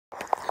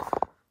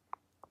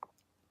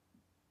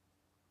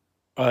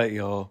Alright,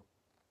 y'all.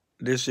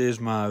 This is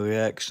my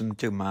reaction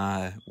to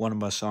one of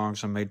my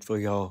songs I made for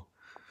y'all.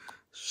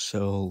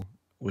 So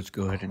let's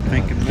go ahead and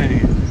thinking, man. I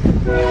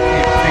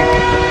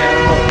can't think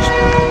how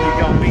much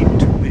y'all mean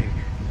to me.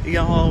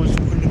 Y'all always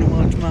wanting to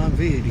watch my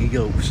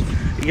videos.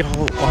 Y'all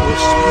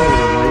always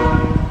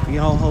supporting me.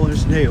 Y'all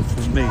always there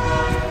for me.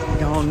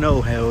 Y'all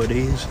know how it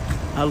is.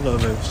 I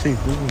love every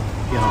single one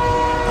of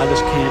y'all. I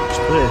just can't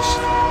express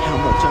how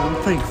much I'm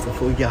thankful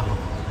for y'all.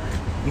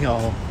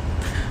 Y'all,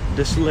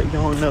 just to let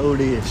y'all know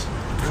this.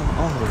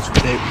 I'll always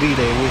be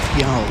there with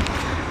y'all,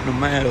 no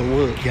matter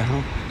what,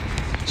 y'all.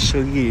 So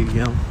yeah,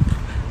 y'all,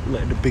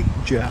 let the beat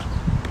drop.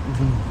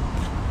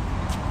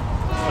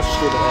 I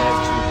should have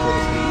actually put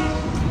a beat.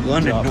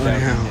 Running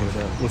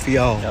around with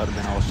y'all,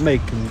 awesome.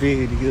 making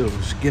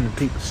videos, getting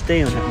people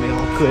staring at me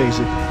all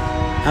crazy.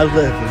 I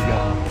love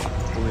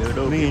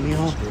y'all. Man,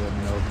 y'all,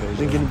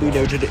 we're gonna be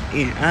there to the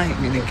end. I ain't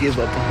gonna give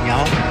up on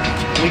y'all.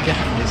 We got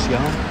this,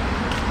 y'all.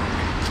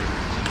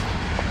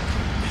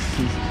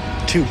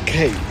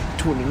 2K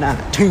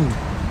 2019.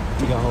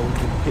 Y'all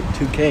gonna hit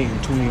 2K in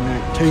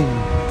 2019.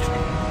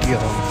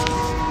 Y'all,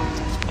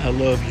 I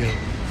love y'all.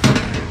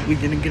 We're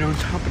gonna get on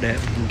top of that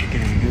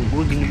game.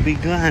 We're gonna be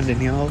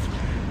grinding, y'all.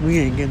 We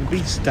ain't gonna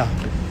be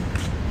stopping.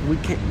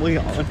 We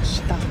are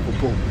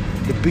unstoppable.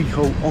 The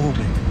B-Ho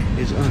Army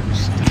is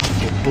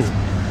unstoppable.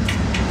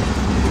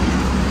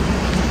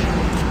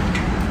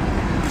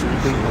 The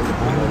B-Ho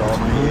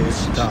Army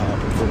is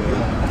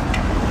unstoppable.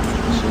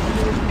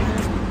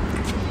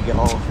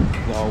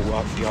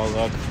 Y'all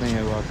rock me,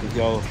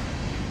 y'all.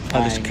 I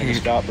just can't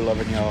stop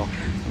loving y'all.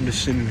 I'm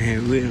just sitting here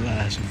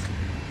realizing,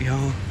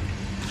 y'all,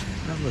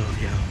 I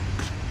love y'all.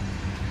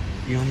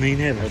 Y'all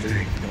mean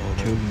everything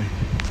to me.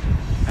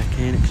 I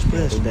can't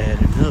express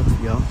that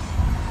enough, y'all.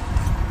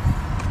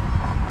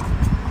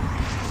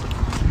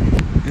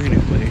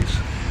 Anyways,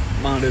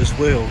 might as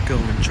well go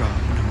and drop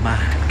the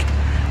mic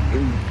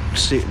and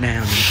sit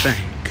down and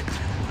think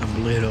a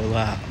little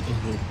while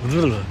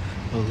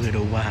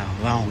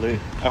longer.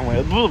 I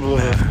went Y'all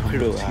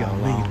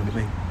mean to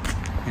me,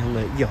 and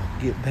let y'all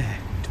get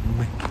back to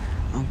me.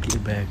 I'll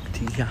get back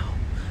to y'all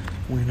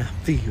when I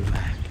feel like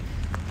it.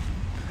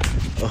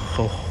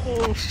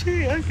 Oh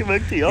shit, I can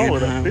back to y'all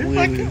when I feel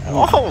like it.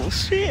 Oh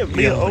shit,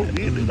 B.O.,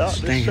 you did not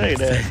just say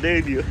that,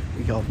 did you?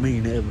 Y'all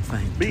mean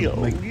everything B.O.,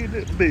 to me.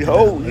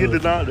 you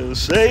did not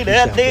just say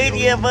that, did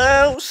you?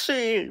 Oh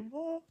shit, boy.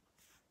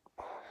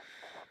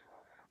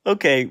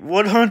 Okay,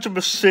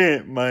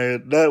 100%,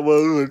 man. That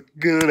was a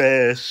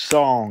good-ass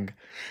song.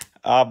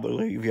 I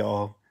believe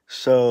y'all.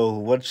 So,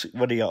 what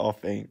do y'all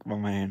think, my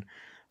man?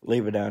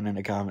 Leave it down in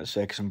the comment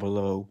section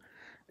below.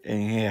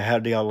 And yeah, how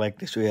do y'all like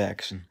this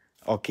reaction?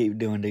 I'll keep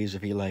doing these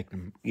if you like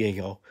them. Yeah,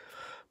 y'all.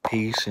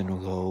 Peace, and we'll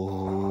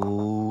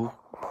go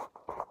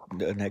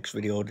the next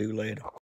video I'll do later.